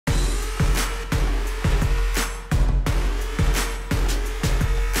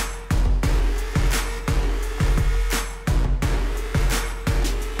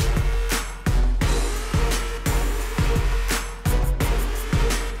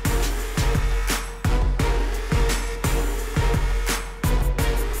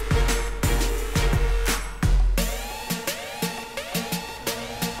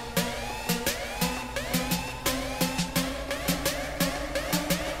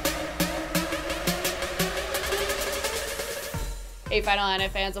Hey Final Illini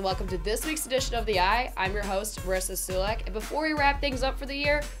fans, and welcome to this week's edition of The Eye. I'm your host, Marissa Sulek, and before we wrap things up for the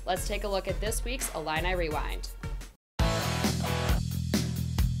year, let's take a look at this week's Illini Rewind.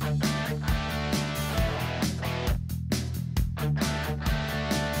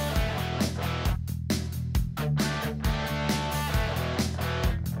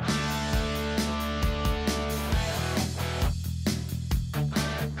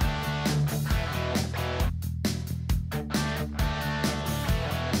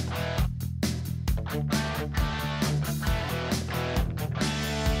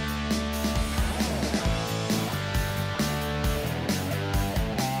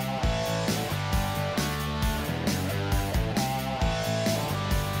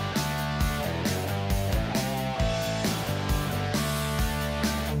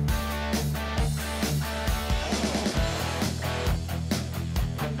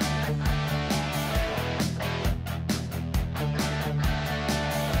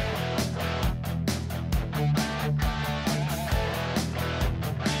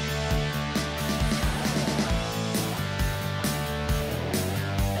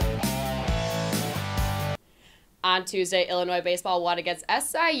 On Tuesday, Illinois Baseball won against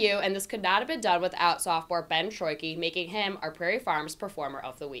SIU, and this could not have been done without sophomore Ben Troike, making him our Prairie Farms Performer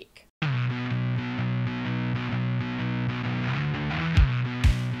of the Week.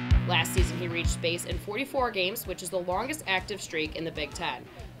 Last season, he reached base in 44 games, which is the longest active streak in the Big Ten.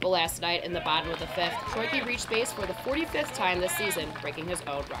 But last night, in the bottom of the fifth, Troike reached base for the 45th time this season, breaking his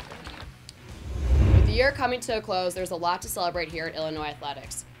own record. With the year coming to a close, there's a lot to celebrate here at Illinois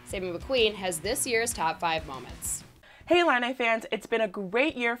Athletics. Sammy McQueen has this year's top 5 moments. Hey Illini fans, it's been a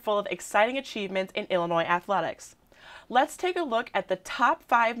great year full of exciting achievements in Illinois athletics. Let's take a look at the top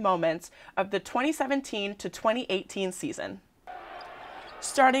 5 moments of the 2017 to 2018 season.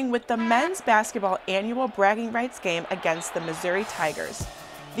 Starting with the men's basketball annual bragging rights game against the Missouri Tigers.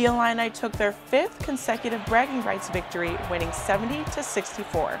 The Illini took their 5th consecutive bragging rights victory, winning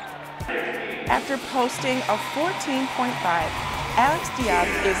 70-64. After posting a 14.5, Alex Diab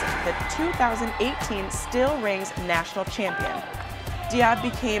is the 2018 Still Rings National Champion. Diab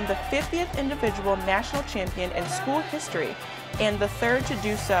became the 50th individual national champion in school history and the 3rd to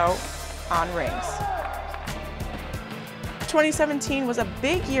do so on rings. 2017 was a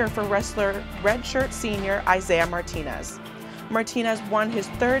big year for wrestler redshirt senior Isaiah Martinez. Martinez won his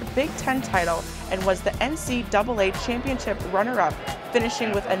 3rd Big Ten title and was the NCAA championship runner-up,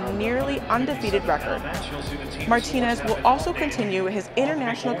 finishing with a nearly undefeated record. Martinez will also continue his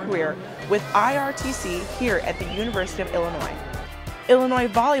international career with IRTC here at the University of Illinois. Illinois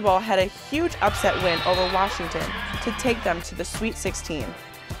volleyball had a huge upset win over Washington to take them to the Sweet 16.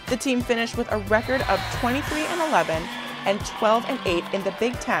 The team finished with a record of 23-11 and 12-8 in the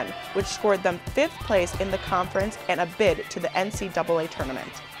Big Ten, which scored them 5th place in the conference and a bid to the NCAA tournament.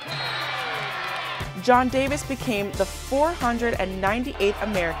 John Davis became the 498th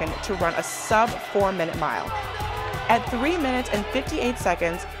American to run a sub-4-minute mile. At 3 minutes and 58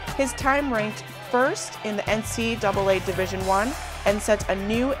 seconds, his time ranked 1st in the NCAA Division I and set a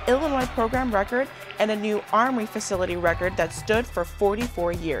new Illinois program record and a new Armory facility record that stood for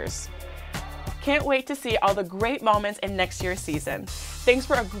 44 years. Can't wait to see all the great moments in next year's season. Thanks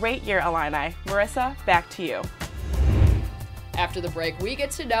for a great year, Illini. Marissa, back to you. After the break, we get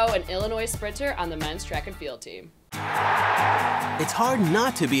to know an Illinois sprinter on the men's track and field team. It's hard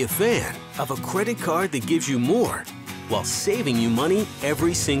not to be a fan of a credit card that gives you more while saving you money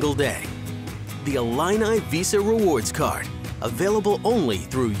every single day. The Illini Visa Rewards Card, available only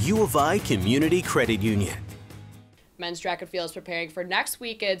through U of I Community Credit Union. Men's track and field is preparing for next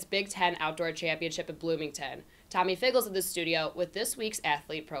weekend's Big Ten Outdoor Championship in Bloomington. Tommy Figgle's in the studio with this week's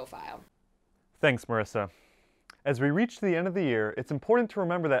athlete profile. Thanks, Marissa. As we reach the end of the year, it's important to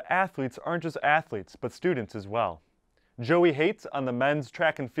remember that athletes aren't just athletes, but students as well. Joey Haight on the men's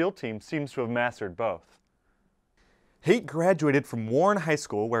track and field team seems to have mastered both. Haight graduated from Warren High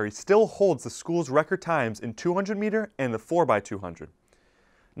School, where he still holds the school's record times in 200 meter and the 4x200.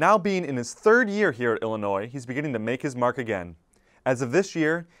 Now being in his 3rd year here at Illinois, he's beginning to make his mark again. As of this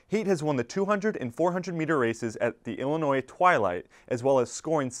year, Haight has won the 200 and 400 meter races at the Illinois Twilight, as well as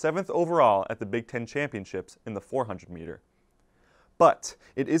scoring 7th overall at the Big Ten Championships in the 400 meter. But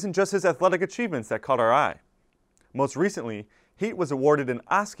it isn't just his athletic achievements that caught our eye. Most recently, Haight was awarded an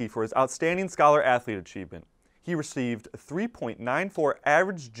Oskey for his Outstanding Scholar Athlete achievement. He received a 3.94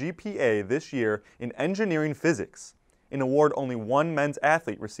 average GPA this year in engineering physics, an award only one men's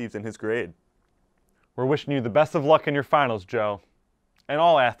athlete receives in his grade. We're wishing you the best of luck in your finals, Joe, and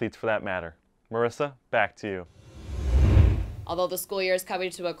all athletes for that matter. Marissa, back to you. Although the school year is coming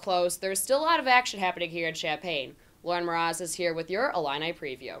to a close, there's still a lot of action happening here in Champaign. Lauren Mraz is here with your Illini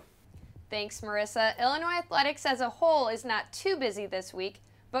preview. Thanks, Marissa. Illinois Athletics as a whole is not too busy this week,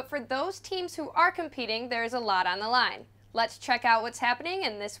 but for those teams who are competing, there is a lot on the line. Let's check out what's happening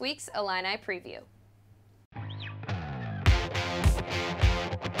in this week's Illini preview.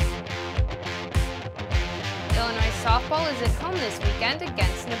 Illinois softball is at home this weekend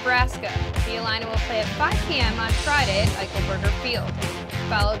against Nebraska. The Illini will play at 5 p.m. on Friday at Eichelberger Field,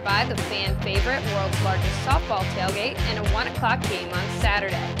 followed by the fan favorite world's largest softball tailgate and a 1 o'clock game on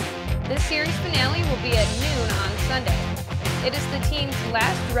Saturday. This series finale will be at noon on Sunday. It is the team's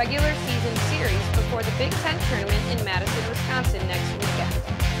last regular season series before the Big Ten tournament in Madison, Wisconsin next weekend.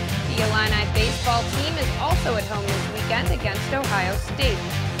 The Illini Baseball team is also at home this weekend against Ohio State.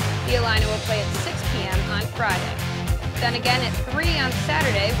 The Illini will play at 6 p.m. on Friday. Then again at 3 on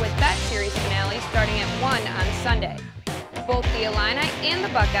Saturday with that series finale starting at 1 on Sunday. Both the Illini and the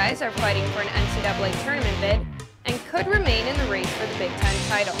Buckeyes are fighting for an NCAA tournament bid and could remain in the race for the Big Ten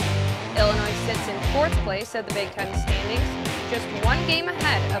title. Illinois sits in 4th place of the Big Ten standings, just 1 game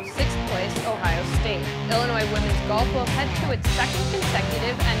ahead of 6th place Ohio State. Illinois women's golf will head to its 2nd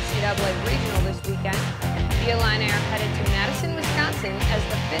consecutive NCAA regional this weekend. The Illini are headed to Madison, Wisconsin as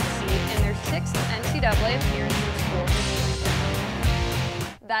the 5th seed in their 6th NCAA appearance in school history.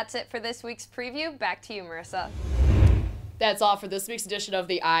 That's it for this week's preview. Back to you, Marissa. That's all for this week's edition of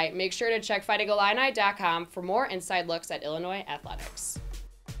The Eye. Make sure to check fightingillini.com for more inside looks at Illinois athletics.